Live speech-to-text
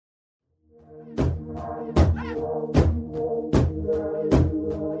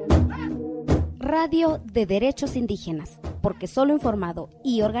Radio de Derechos Indígenas, porque solo informado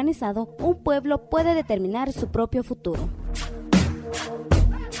y organizado, un pueblo puede determinar su propio futuro.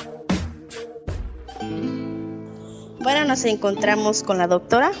 Bueno, nos encontramos con la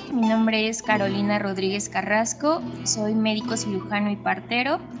doctora. Mi nombre es Carolina Rodríguez Carrasco, soy médico cirujano y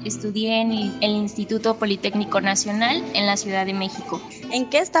partero. Estudié en el Instituto Politécnico Nacional en la Ciudad de México. ¿En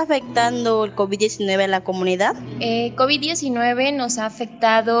qué está afectando el COVID-19 a la comunidad? COVID-19 nos ha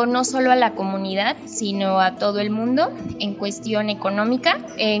afectado no solo a la comunidad, sino a todo el mundo en cuestión económica,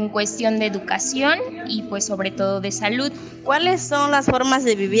 en cuestión de educación y pues sobre todo de salud. ¿Cuáles son las formas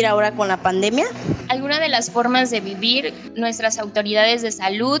de vivir ahora con la pandemia? Algunas de las formas de vivir, nuestras autoridades de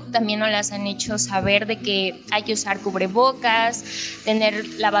salud también nos las han hecho saber de que hay que usar cubrebocas, tener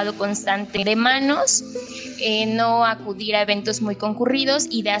lavado constante de manos, no acudir a eventos muy concurridos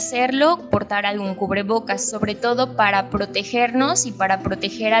y de hacerlo, portar algún cubrebocas, sobre todo para protegernos y para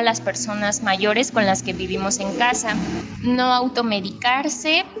proteger a las personas mayores con las que vivimos en casa. No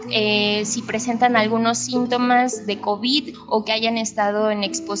automedicarse, si presentan algunos síntomas de COVID o que hayan estado en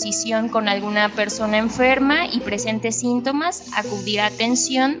exposición con alguna persona enferma y presente síntomas, acudir a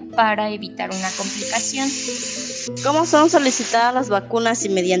atención para evitar una complicación. ¿Cómo son solicitadas las vacunas y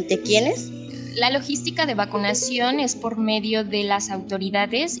mediante quiénes? La logística de vacunación es por medio de las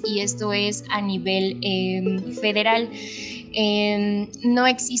autoridades y esto es a nivel federal. No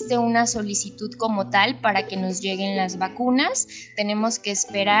existe una solicitud como tal para que nos lleguen las vacunas. Tenemos que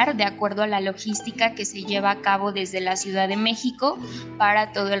esperar de acuerdo a la logística que se lleva a cabo desde la Ciudad de México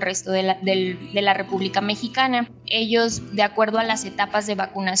para todo el resto de la República Mexicana. Ellos, de acuerdo a las etapas de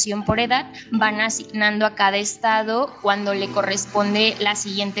vacunación por edad, van asignando a cada estado cuando le corresponde la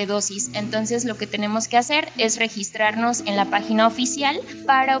siguiente dosis. Entonces, lo que tenemos que hacer es registrarnos en la página oficial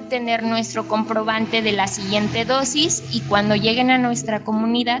para obtener nuestro comprobante de la siguiente dosis y cuando lleguen a nuestra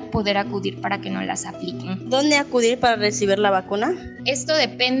comunidad poder acudir para que nos las apliquen. ¿Dónde acudir para recibir la vacuna? Esto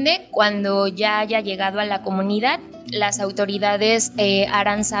depende cuando ya haya llegado a la comunidad. Las autoridades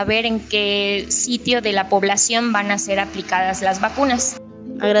harán saber en qué sitio de la población van a ser aplicadas las vacunas.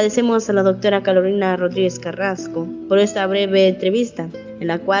 Agradecemos a la doctora Carolina Rodríguez Carrasco por esta breve entrevista, en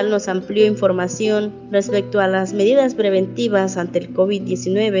la cual nos amplió información respecto a las medidas preventivas ante el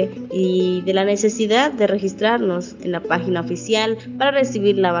COVID-19 y de la necesidad de registrarnos en la página oficial para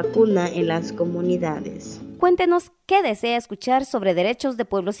recibir la vacuna en las comunidades. Cuéntenos qué desea escuchar sobre derechos de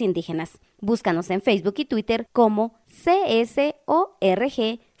pueblos indígenas. Búscanos en Facebook y Twitter como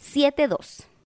CSORG72.